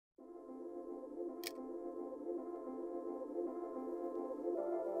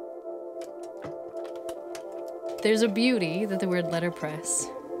There's a beauty that the word letterpress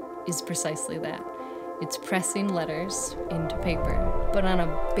is precisely that. It's pressing letters into paper, but on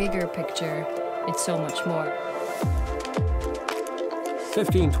a bigger picture, it's so much more.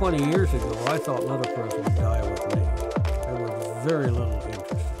 15, 20 years ago, I thought letterpress would die with me. There was very little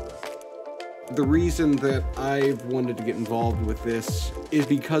interest in it. The reason that I've wanted to get involved with this is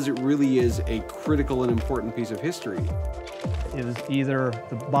because it really is a critical and important piece of history. It was either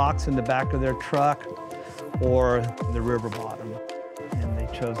the box in the back of their truck or the river bottom. And they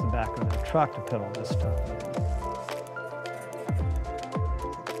chose the back of their truck to put all this stuff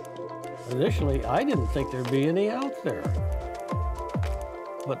in. Initially, I didn't think there'd be any out there.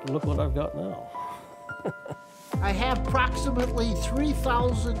 But look what I've got now. I have approximately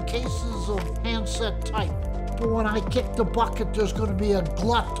 3,000 cases of handset type. But when I kick the bucket, there's going to be a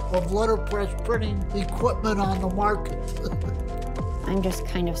glut of letterpress printing equipment on the market. I'm just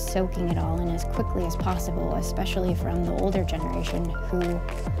kind of soaking it all in as quickly as possible, especially from the older generation who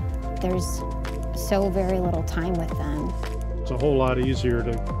there's so very little time with them. It's a whole lot easier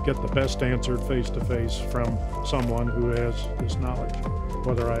to get the best answer face-to-face from someone who has this knowledge.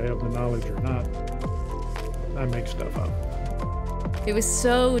 Whether I have the knowledge or not, I make stuff up. It was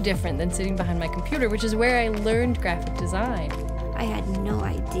so different than sitting behind my computer, which is where I learned graphic design. I had no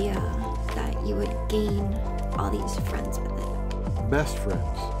idea that you would gain all these friends with it. Best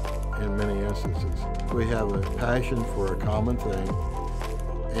friends, in many instances. We have a passion for a common thing,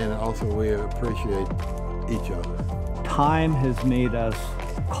 and also we appreciate each other. Time has made us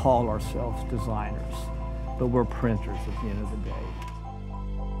call ourselves designers, but we're printers at the end of the day.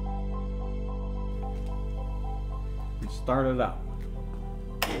 We started out.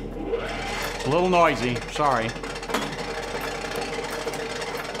 It's a little noisy, sorry.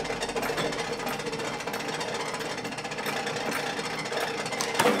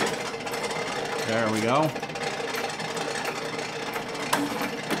 There we go.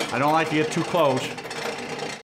 I don't like to get too close.